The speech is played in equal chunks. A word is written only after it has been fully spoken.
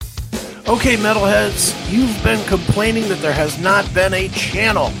Okay, metalheads, you've been complaining that there has not been a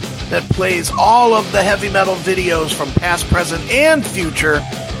channel that plays all of the heavy metal videos from past, present, and future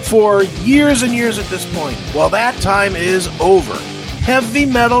for years and years at this point. Well, that time is over. Heavy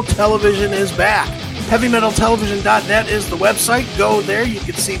Metal Television is back. HeavyMetalTelevision.net is the website. Go there. You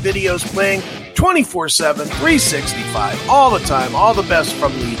can see videos playing 24/7, 365, all the time, all the best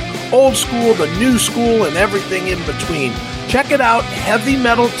from the old school, the new school, and everything in between. Check it out,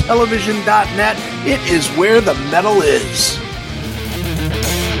 HeavyMetalTelevision.net. It is where the metal is.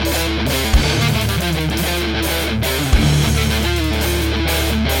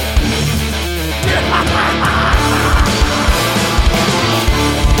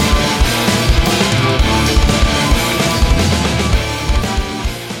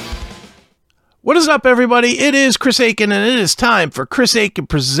 What is up, everybody? It is Chris Aiken, and it is time for Chris Aiken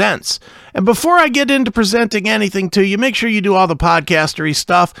Presents. And before I get into presenting anything to you, make sure you do all the podcastery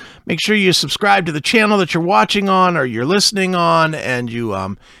stuff. Make sure you subscribe to the channel that you're watching on or you're listening on, and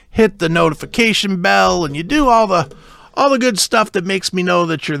you hit the notification bell, and you do all the good stuff that makes me know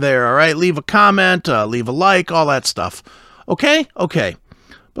that you're there. All right, leave a comment, leave a like, all that stuff. Okay.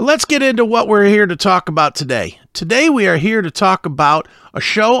 But let's get into what we're here to talk about today. Today we are here to talk about a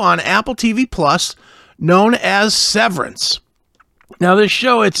show on Apple TV Plus known as Severance. Now this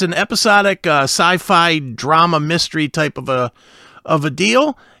show, it's an episodic sci-fi drama mystery type of a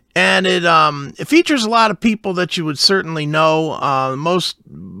deal, and it features a lot of people that you would certainly know. Most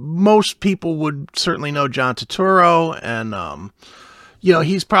people would certainly know John Turturro, and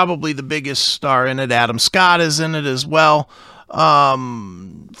he's probably the biggest star in it. Adam Scott is in it as well.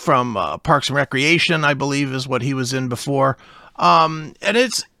 From Parks and Recreation, I believe, is what he was in before. And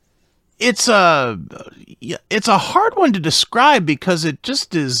it's a hard one to describe because it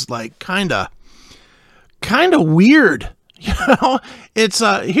just is like kind of weird.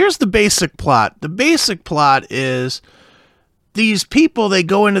 Here's the basic plot. The basic plot is these people, they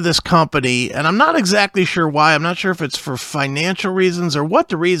go into this company, and I'm not exactly sure why. I'm not sure if it's for financial reasons or what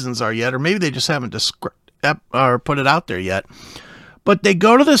the reasons are yet, or maybe they just haven't or put it out there yet. But they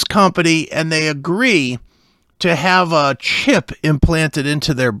go to this company and they agree to have a chip implanted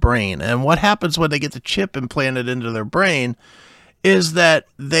into their brain. And what happens when they get the chip implanted into their brain is that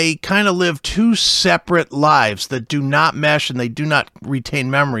they kind of live two separate lives that do not mesh, and they do not retain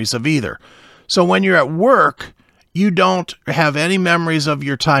memories of either. So when you're at work, you don't have any memories of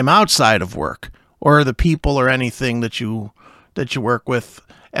your time outside of work or the people or anything that you work with.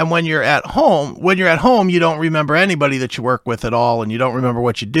 And when you're at home, you don't remember anybody that you work with at all, and you don't remember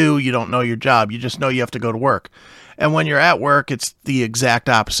what you do. You don't know your job. You just know you have to go to work. And when you're at work, it's the exact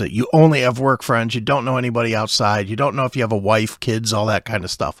opposite. You only have work friends. You don't know anybody outside. You don't know if you have a wife, kids, all that kind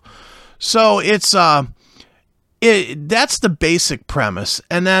of stuff. So that's the basic premise.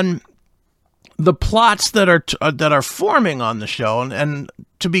 And then the plots that are forming on the show, and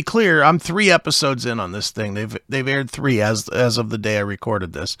to be clear, I'm 3 episodes in on this thing. They've aired 3 as of the day I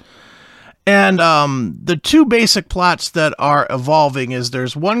recorded this. And the 2 basic plots that are evolving is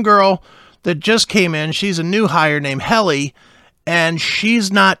there's one girl that just came in. She's a new hire named Helly, and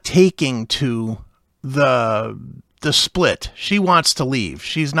she's not taking to the split. She wants to leave.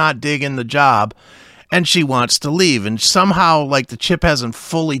 She's not digging the job, and she wants to leave. And somehow, like, the chip hasn't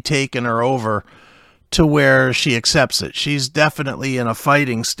fully taken her over to where she accepts it. She's definitely in a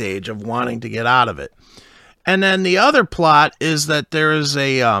fighting stage of wanting to get out of it. And then the other plot is that there is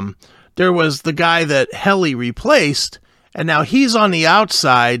there was the guy that Helly replaced, and now he's on the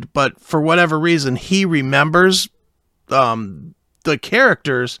outside, but for whatever reason, he remembers the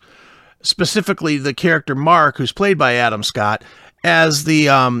characters, specifically the character Mark, who's played by Adam Scott, as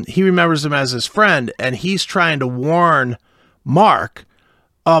he remembers him as his friend, and he's trying to warn Mark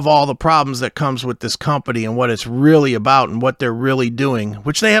of all the problems that comes with this company and what it's really about and what they're really doing,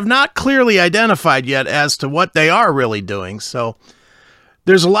 which they have not clearly identified yet as to what they are really doing. So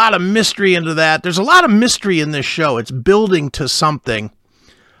there's a lot of mystery into that. There's a lot of mystery in this show. It's building to something.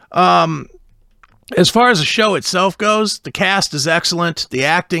 As far as the show itself goes, the cast is excellent. The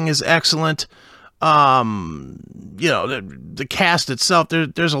acting is excellent. The cast itself,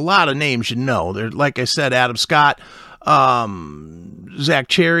 there's a lot of names, like I said, Adam Scott, Zach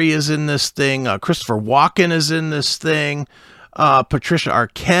Cherry is in this thing. Christopher Walken is in this thing. Patricia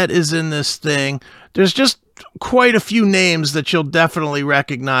Arquette is in this thing. There's just quite a few names that you'll definitely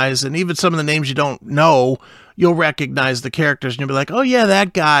recognize, and even some of the names you don't know, you'll recognize the characters, and you'll be like, oh yeah,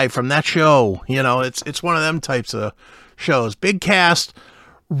 that guy from that show. It's one of them types of shows. Big cast,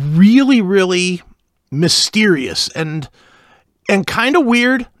 really, really mysterious, and and kind of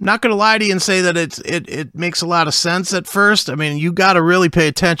weird. Not going to lie to you and say that it makes a lot of sense at first. I mean, you got to really pay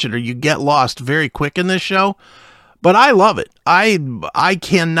attention or you get lost very quick in this show. But I love it. I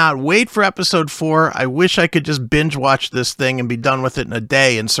cannot wait for episode 4. I wish I could just binge watch this thing and be done with it in a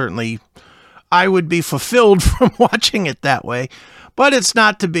day, and certainly I would be fulfilled from watching it that way. But it's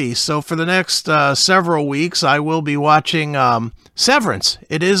not to be. So for the next several weeks, I will be watching Severance.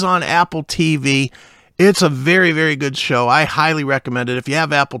 It is on Apple TV. It's a very, very good show. I highly recommend it. If you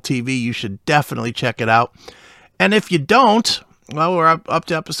have Apple TV, you should definitely check it out. And if you don't, well, we're up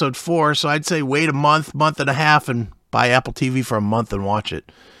to episode 4, so I'd say wait a month and a half, and buy Apple TV for a month and watch it.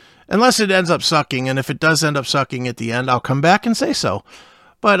 Unless it ends up sucking, and if it does end up sucking at the end, I'll come back and say so.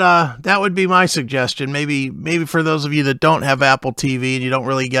 But that would be my suggestion. Maybe for those of you that don't have Apple TV and you don't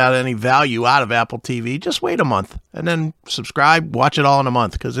really get any value out of Apple TV, just wait a month and then subscribe, watch it all in a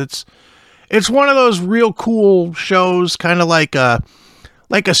month, because it's one of those real cool shows, kind of like a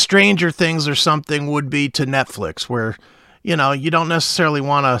Stranger Things or something would be to Netflix, where you don't necessarily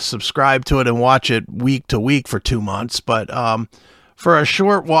want to subscribe to it and watch it week to week for 2 months, but for a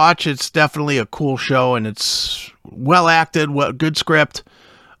short watch, it's definitely a cool show, and it's well acted, good script.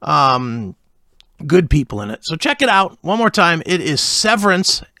 Good people in it. So check it out one more time. It is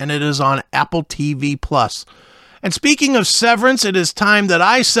Severance, and it is on Apple TV Plus. And speaking of Severance, it is time that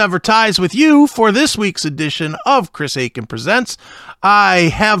I sever ties with you for this week's edition of Chris Aiken Presents.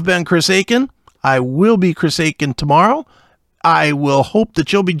 I have been Chris Aiken. I will be Chris Aiken tomorrow. I will hope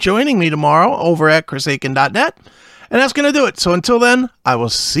that you'll be joining me tomorrow over at chrisaiken.net. And that's going to do it. So until then, I will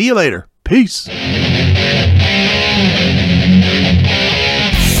see you later. Peace.